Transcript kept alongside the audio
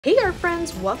Hey art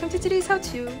friends, welcome to today's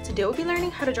how-to. Today we'll be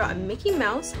learning how to draw a Mickey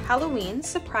Mouse Halloween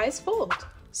surprise fold.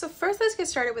 So first let's get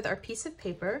started with our piece of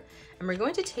paper, and we're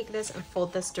going to take this and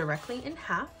fold this directly in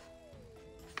half.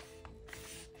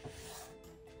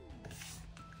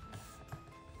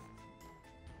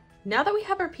 Now that we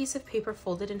have our piece of paper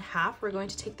folded in half, we're going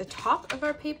to take the top of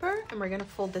our paper and we're going to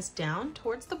fold this down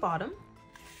towards the bottom.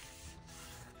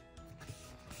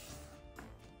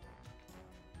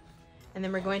 And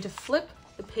then we're going to flip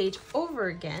the page over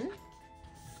again,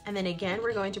 and then again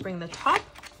we're going to bring the top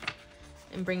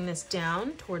and bring this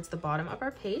down towards the bottom of our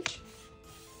page.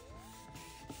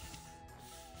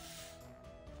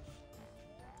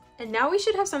 And now we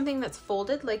should have something that's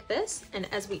folded like this, and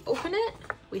as we open it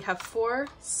we have 4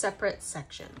 separate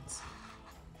sections.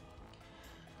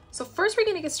 So first we're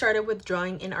going to get started with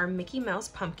drawing in our Mickey Mouse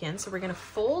pumpkin. So we're going to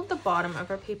fold the bottom of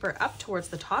our paper up towards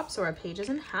the top so our page is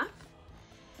in half.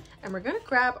 And we're going to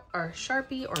grab our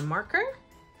Sharpie or marker.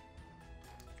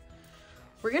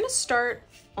 We're going to start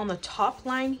on the top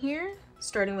line here,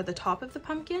 starting with the top of the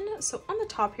pumpkin. So on the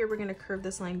top here, we're going to curve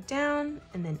this line down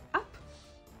and then up.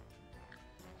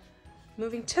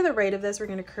 Moving to the right of this, we're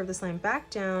going to curve this line back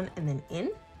down and then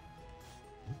in.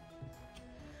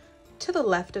 To the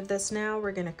left of this now,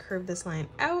 we're going to curve this line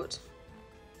out,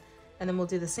 and then we'll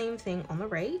do the same thing on the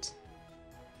right.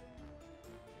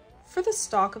 For the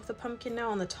stalk of the pumpkin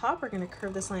now on the top, we're going to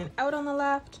curve this line out on the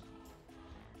left,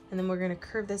 and then we're going to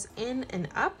curve this in and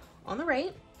up on the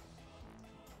right.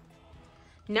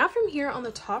 Now from here on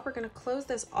the top, we're going to close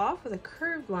this off with a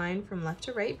curved line from left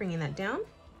to right, bringing that down.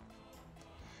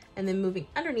 And then moving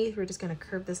underneath, we're just going to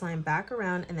curve this line back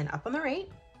around and then up on the right.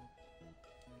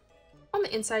 On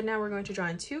the inside now, we're going to draw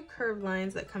in 2 curved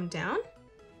lines that come down.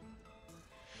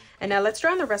 And now let's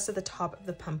draw on the rest of the top of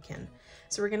the pumpkin.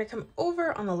 So we're going to come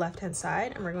over on the left hand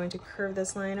side and we're going to curve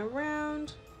this line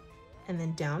around and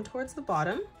then down towards the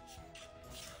bottom.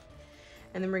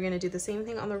 And then we're going to do the same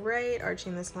thing on the right,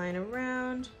 arching this line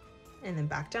around and then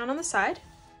back down on the side.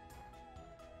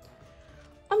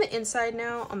 On the inside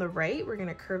now, on the right, we're going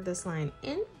to curve this line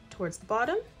in towards the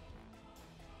bottom.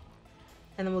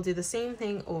 And then we'll do the same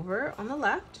thing over on the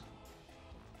left.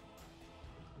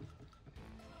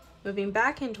 Moving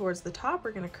back in towards the top,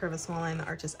 we're going to curve a small line that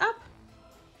arches up.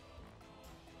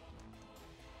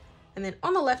 And then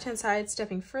on the left hand side,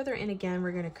 stepping further in again,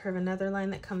 we're going to curve another line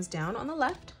that comes down on the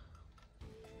left.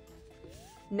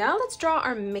 Now let's draw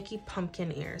our Mickey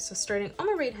pumpkin ears. So starting on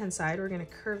the right hand side, we're going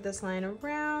to curve this line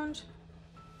around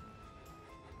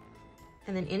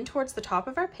and then in towards the top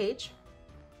of our page.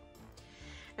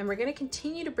 And we're going to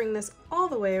continue to bring this all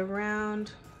the way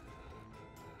around,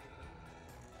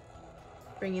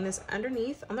 bringing this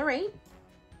underneath on the right.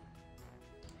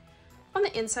 On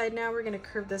the inside now, we're going to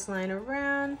curve this line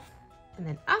around and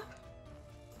then up.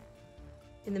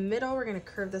 In the middle, we're going to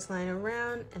curve this line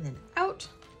around and then out.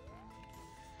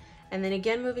 And then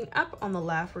again, moving up on the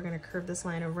left, we're going to curve this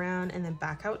line around and then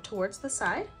back out towards the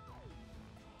side.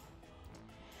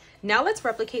 Now let's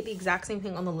replicate the exact same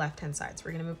thing on the left-hand side. So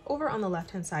we're going to move over on the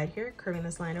left-hand side here, curving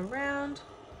this line around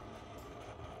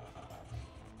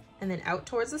and then out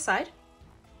towards the side.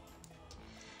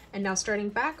 And now starting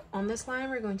back on this line,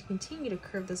 we're going to continue to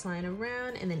curve this line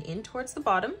around and then in towards the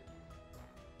bottom.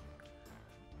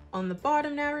 On the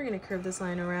bottom now, we're going to curve this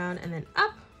line around and then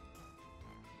up.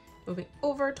 Moving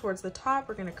over towards the top,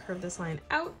 we're going to curve this line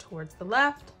out towards the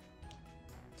left.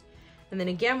 And then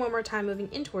again, one more time, moving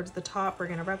in towards the top, we're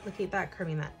going to replicate that,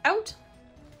 curving that out.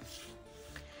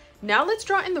 Now let's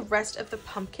draw in the rest of the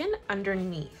pumpkin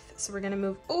underneath. So we're going to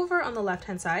move over on the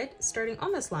left-hand side, starting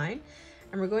on this line,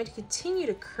 and we're going to continue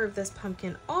to curve this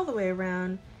pumpkin all the way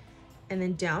around and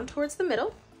then down towards the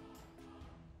middle.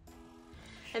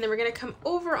 And then we're going to come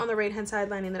over on the right-hand side,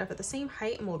 lining that up at the same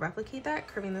height, and we'll replicate that,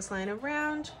 curving this line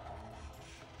around,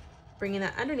 bringing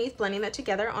that underneath, blending that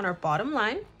together on our bottom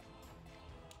line.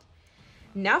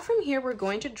 Now from here, we're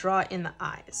going to draw in the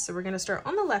eyes. So we're going to start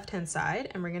on the left-hand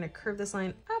side and we're going to curve this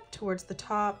line up towards the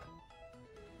top,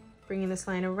 bringing this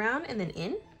line around and then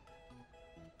in.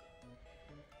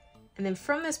 And then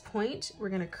from this point, we're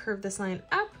going to curve this line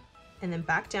up and then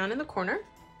back down in the corner.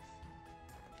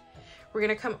 We're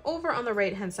going to come over on the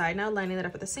right-hand side now, lining that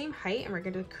up at the same height, and we're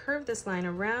going to curve this line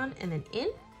around and then in.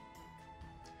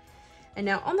 And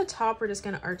now on the top, we're just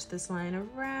going to arch this line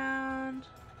around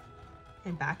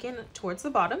and back in towards the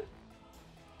bottom.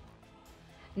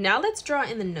 Now let's draw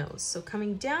in the nose. So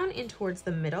coming down in towards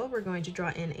the middle, we're going to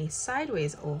draw in a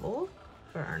sideways oval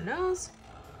for our nose.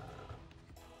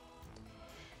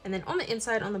 And then on the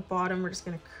inside, on the bottom, we're just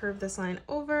going to curve this line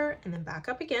over and then back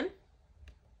up again.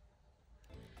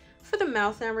 For the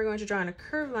mouth now, we're going to draw in a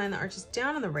curved line that arches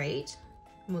down on the right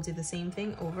And we'll do the same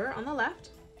thing over on the left.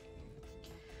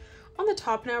 On the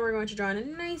top now, we're going to draw in a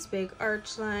nice big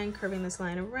arch line, curving this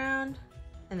line around,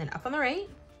 and then up on the right.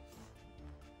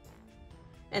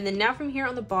 And then now from here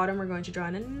on the bottom, we're going to draw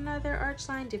in another arch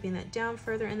line, dipping that down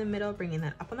further in the middle, bringing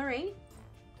that up on the right.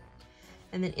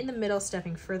 And then in the middle,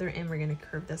 stepping further in, we're going to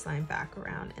curve this line back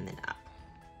around and then up.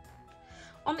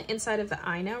 On the inside of the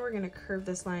eye now, we're going to curve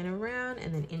this line around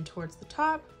and then in towards the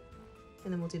top.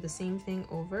 And then we'll do the same thing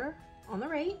over on the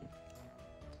right.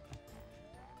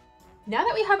 Now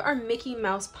that we have our Mickey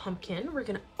Mouse pumpkin, we're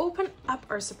going to open up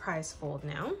our surprise fold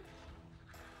now.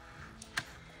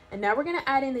 And now we're going to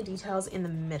add in the details in the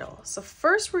middle. So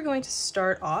first we're going to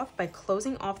start off by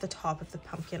closing off the top of the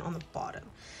pumpkin on the bottom.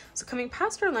 So coming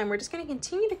past our line, we're just going to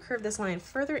continue to curve this line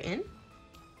further in.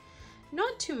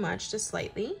 Not too much, just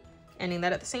slightly, ending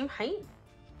that at the same height.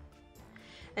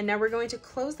 And now we're going to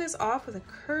close this off with a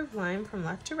curved line from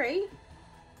left to right.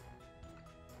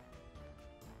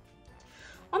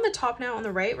 On the top now, on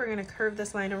the right, we're going to curve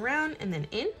this line around and then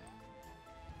in.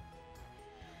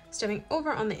 Stepping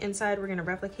over on the inside, we're going to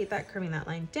replicate that, curving that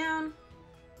line down.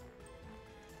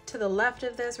 To the left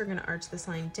of this, we're going to arch this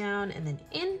line down and then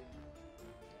in.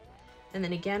 And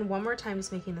then again, one more time,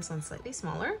 just making this one slightly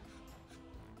smaller.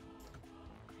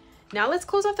 Now let's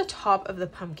close off the top of the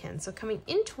pumpkin. So coming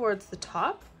in towards the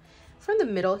top, from the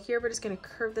middle here, we're just going to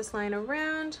curve this line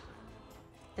around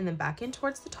and then back in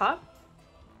towards the top.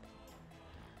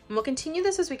 And we'll continue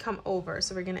this as we come over.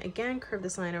 So we're going to again curve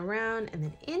this line around and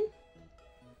then in.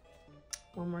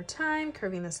 One more time,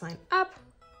 curving this line up.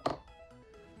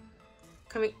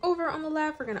 Coming over on the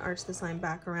left, we're going to arch this line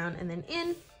back around and then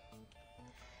in.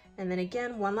 And then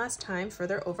again, one last time,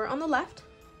 further over on the left.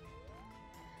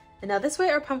 And now this way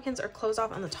our pumpkins are closed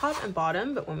off on the top and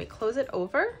bottom, but when we close it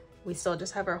over, we still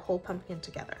just have our whole pumpkin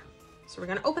together. So we're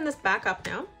going to open this back up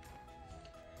now.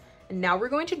 And now we're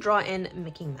going to draw in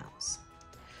Mickey Mouse.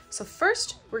 So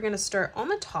first, we're going to start on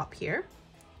the top here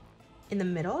in the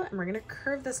middle, and we're going to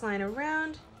curve this line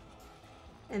around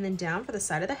and then down for the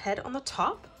side of the head on the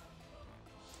top.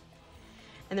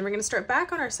 And then we're going to start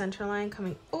back on our center line,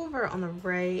 coming over on the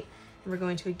right, and we're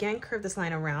going to again curve this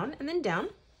line around and then down.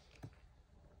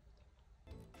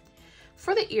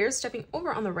 For the ears, stepping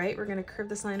over on the right, we're going to curve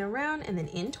this line around and then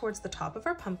in towards the top of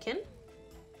our pumpkin.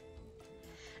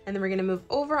 And then we're going to move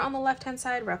over on the left-hand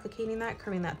side, replicating that,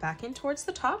 curving that back in towards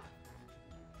the top.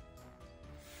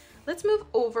 Let's move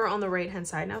over on the right-hand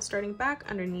side now, starting back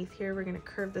underneath here, we're going to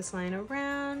curve this line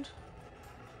around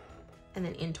and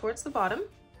then in towards the bottom.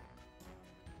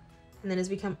 And then as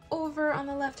we come over on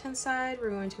the left-hand side,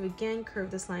 we're going to again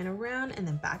curve this line around and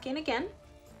then back in again.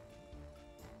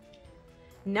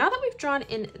 Now that we've drawn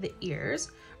in the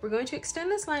ears, we're going to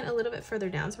extend this line a little bit further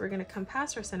down. So we're going to come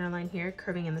past our center line here,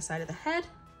 curving in the side of the head.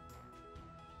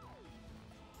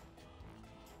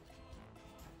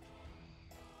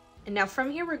 And now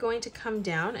from here, we're going to come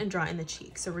down and draw in the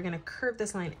cheek. So we're going to curve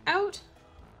this line out,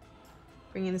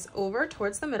 bringing this over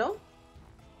towards the middle.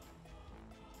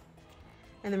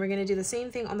 And then we're going to do the same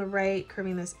thing on the right,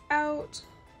 curving this out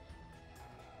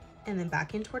and then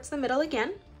back in towards the middle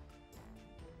again.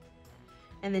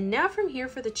 And then now from here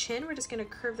for the chin, we're just going to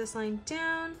curve this line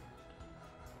down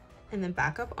and then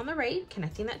back up on the right,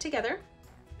 connecting that together.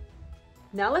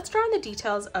 Now let's draw in the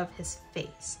details of his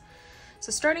face.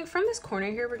 So starting from this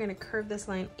corner here, we're going to curve this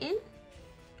line in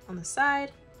on the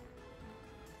side.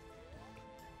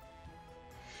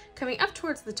 Coming up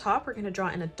towards the top, we're going to draw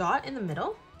in a dot in the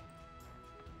middle.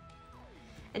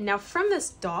 And now from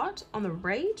this dot on the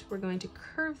right, we're going to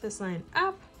curve this line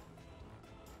up,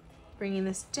 bringing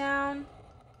this down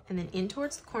and then in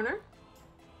towards the corner.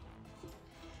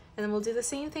 And then we'll do the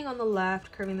same thing on the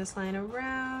left, curving this line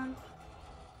around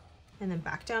and then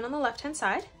back down on the left-hand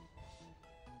side.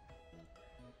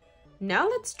 Now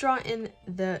let's draw in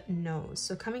the nose.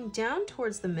 So coming down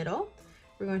towards the middle,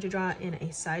 we're going to draw in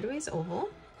a sideways oval.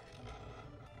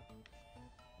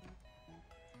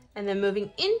 And then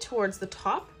moving in towards the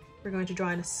top, we're going to draw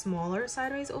in a smaller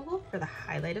sideways oval for the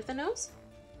highlight of the nose.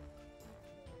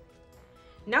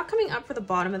 Now coming up for the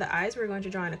bottom of the eyes, we're going to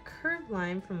draw in a curved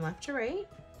line from left to right.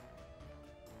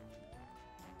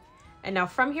 And now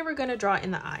from here, we're going to draw in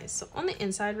the eyes. So on the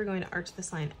inside, we're going to arch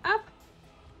this line up,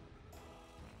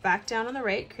 back down on the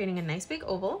right, creating a nice big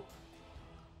oval.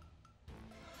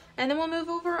 And then we'll move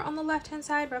over on the left-hand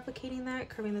side, replicating that,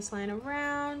 curving this line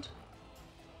around,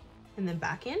 and then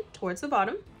back in towards the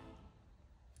bottom.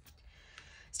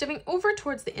 Stepping over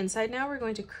towards the inside now, we're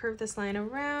going to curve this line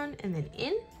around and then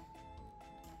in.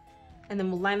 And then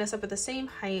we'll line this up at the same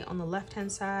height on the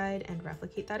left-hand side and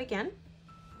replicate that again.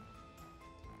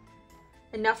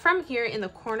 And now from here in the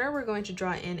corner, we're going to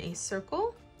draw in a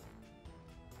circle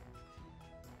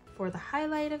for the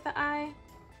highlight of the eye.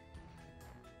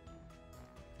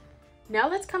 Now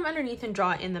let's come underneath and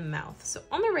draw in the mouth. So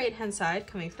on the right hand side,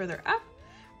 coming further up,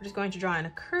 we're just going to draw in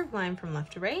a curved line from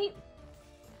left to right,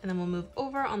 and then we'll move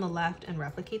over on the left and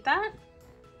replicate that.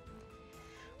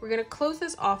 We're going to close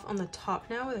this off on the top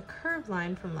now with a curved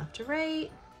line from left to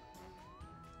right.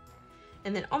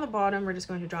 And then on the bottom, we're just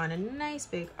going to draw in a nice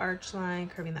big arch line,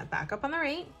 curving that back up on the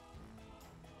right.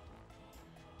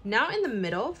 Now in the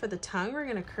middle for the tongue, we're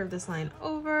going to curve this line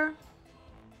over.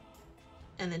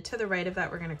 And then to the right of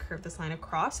that, we're going to curve this line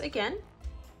across again.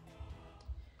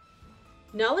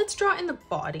 Now let's draw in the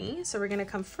body. So we're going to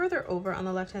come further over on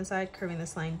the left-hand side, curving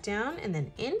this line down and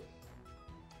then in.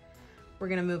 We're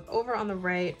going to move over on the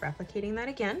right, replicating that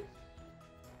again.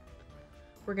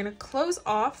 We're going to close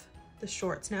off the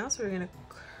shorts now. So we're going to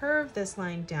curve this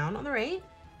line down on the right.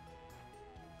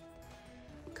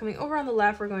 Coming over on the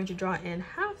left, we're going to draw in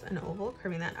half an oval,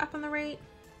 curving that up on the right.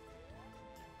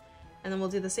 And then we'll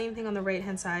do the same thing on the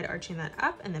right-hand side, arching that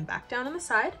up and then back down on the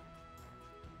side.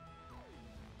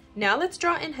 Now let's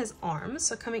draw in his arms.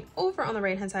 So coming over on the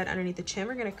right-hand side underneath the chin,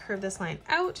 we're going to curve this line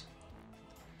out.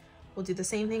 We'll do the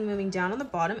same thing moving down on the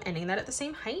bottom, ending that at the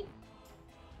same height.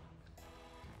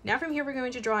 Now from here, we're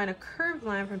going to draw in a curved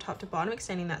line from top to bottom,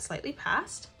 extending that slightly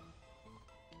past.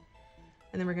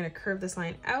 And then we're going to curve this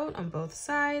line out on both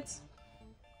sides.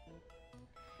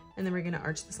 And then we're going to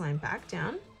arch this line back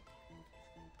down.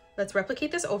 Let's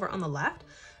replicate this over on the left.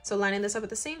 So lining this up at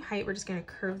the same height, we're just going to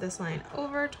curve this line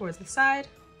over towards the side.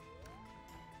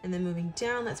 And then moving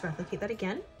down, let's replicate that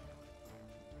again.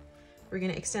 We're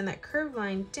going to extend that curved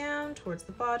line down towards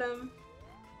the bottom.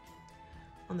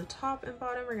 On the top and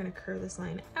bottom, we're going to curve this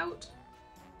line out.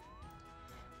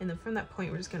 And then from that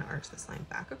point, we're just going to arch this line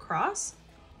back across.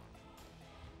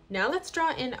 Now let's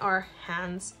draw in our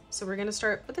hands. So we're going to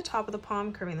start with the top of the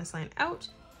palm, curving this line out.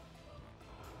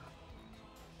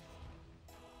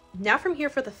 Now from here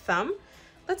for the thumb,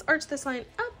 let's arch this line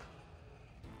up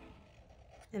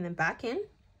and then back in.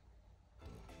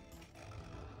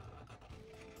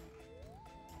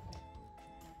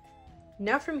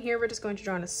 Now from here, we're just going to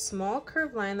draw in a small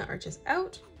curved line that arches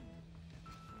out.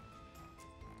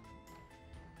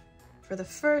 For the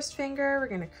first finger, we're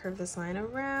going to curve this line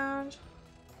around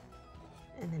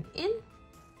and then in.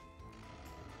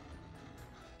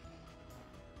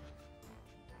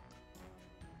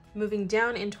 Moving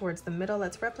down in towards the middle,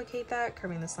 let's replicate that,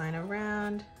 curving this line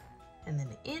around and then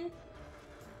in.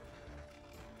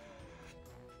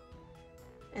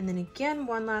 And then again,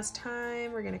 one last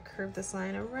time, we're going to curve this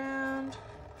line around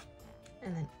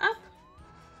and then up.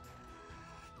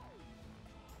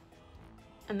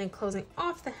 And then closing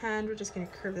off the hand, we're just going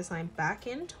to curve this line back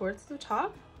in towards the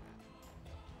top.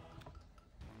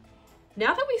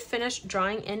 Now that we've finished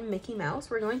drawing in Mickey Mouse,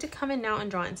 we're going to come in now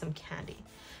and draw in some candy.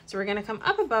 So we're going to come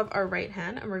up above our right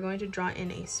hand and we're going to draw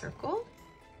in a circle.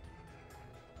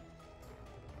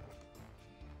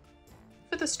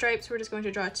 For the stripes, we're just going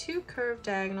to draw 2 curved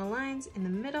diagonal lines in the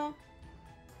middle.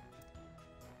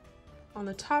 On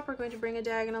the top, we're going to bring a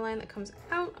diagonal line that comes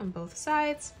out on both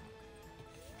sides.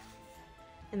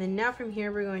 And then now from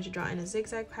here, we're going to draw in a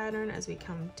zigzag pattern as we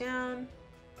come down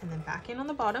and then back in on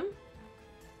the bottom.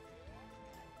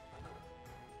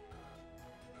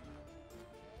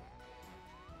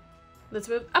 Let's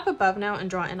move up above now and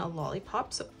draw in a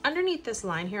lollipop. So underneath this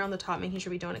line here on the top, making sure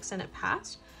we don't extend it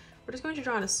past, we're just going to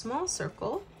draw in a small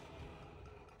circle.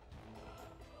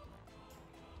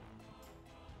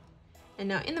 And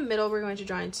now in the middle, we're going to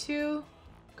draw in 2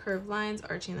 curved lines,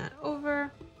 arching that over.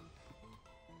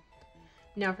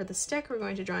 Now for the stick, we're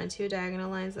going to draw in 2 diagonal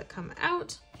lines that come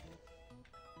out.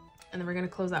 And then we're going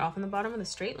to close that off on the bottom with a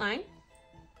straight line.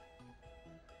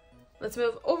 Let's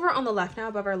move over on the left now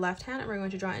above our left hand and we're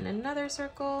going to draw in another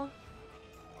circle.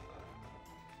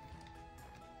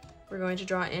 We're going to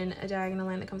draw in a diagonal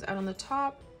line that comes out on the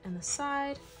top and the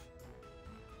side.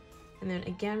 And then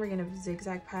again, we're going to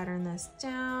zigzag pattern this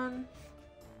down.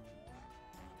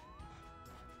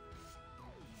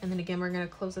 And then again, we're going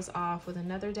to close this off with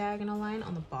another diagonal line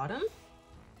on the bottom.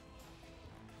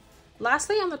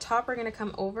 Lastly, on the top, we're going to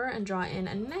come over and draw in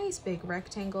a nice big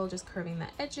rectangle, just curving the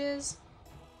edges.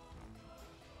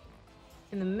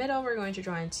 In the middle, we're going to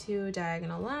draw in 2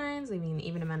 diagonal lines, leaving an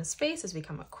even amount of space as we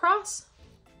come across.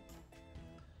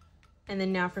 And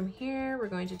then now from here, we're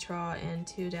going to draw in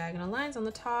 2 diagonal lines on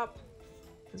the top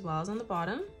as well as on the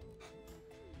bottom.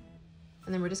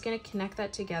 And then we're just going to connect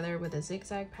that together with a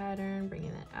zigzag pattern,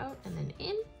 bringing that out and then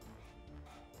in.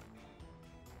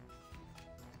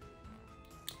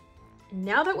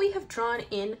 Now that we have drawn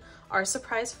in our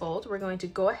surprise fold, we're going to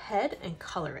go ahead and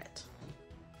color it.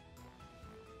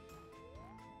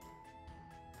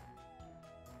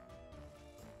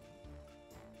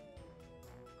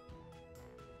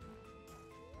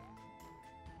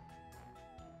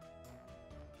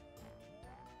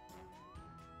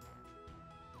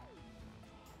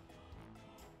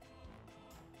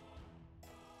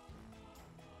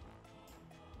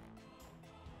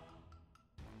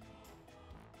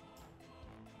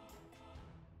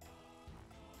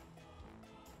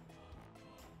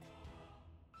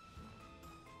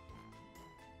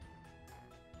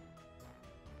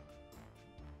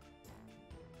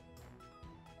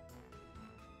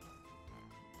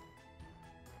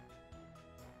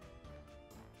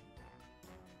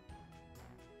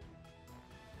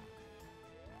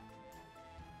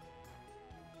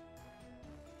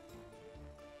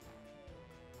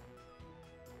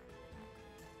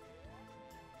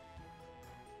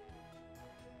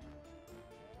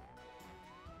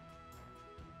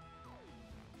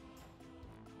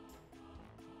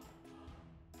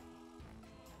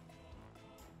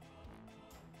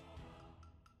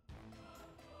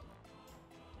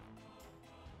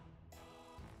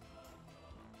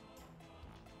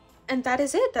 And that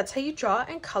is it. That's how you draw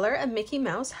and color a Mickey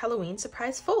Mouse Halloween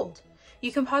surprise fold.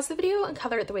 You can pause the video and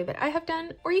color it the way that I have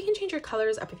done, or you can change your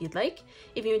colors up if you'd like.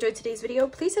 If you enjoyed today's video,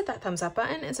 please hit that thumbs up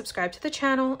button and subscribe to the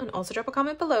channel, and also drop a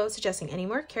comment below suggesting any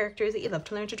more characters that you'd love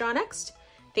to learn to draw next.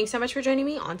 Thanks so much for joining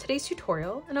me on today's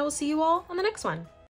tutorial, and I will see you all on the next one.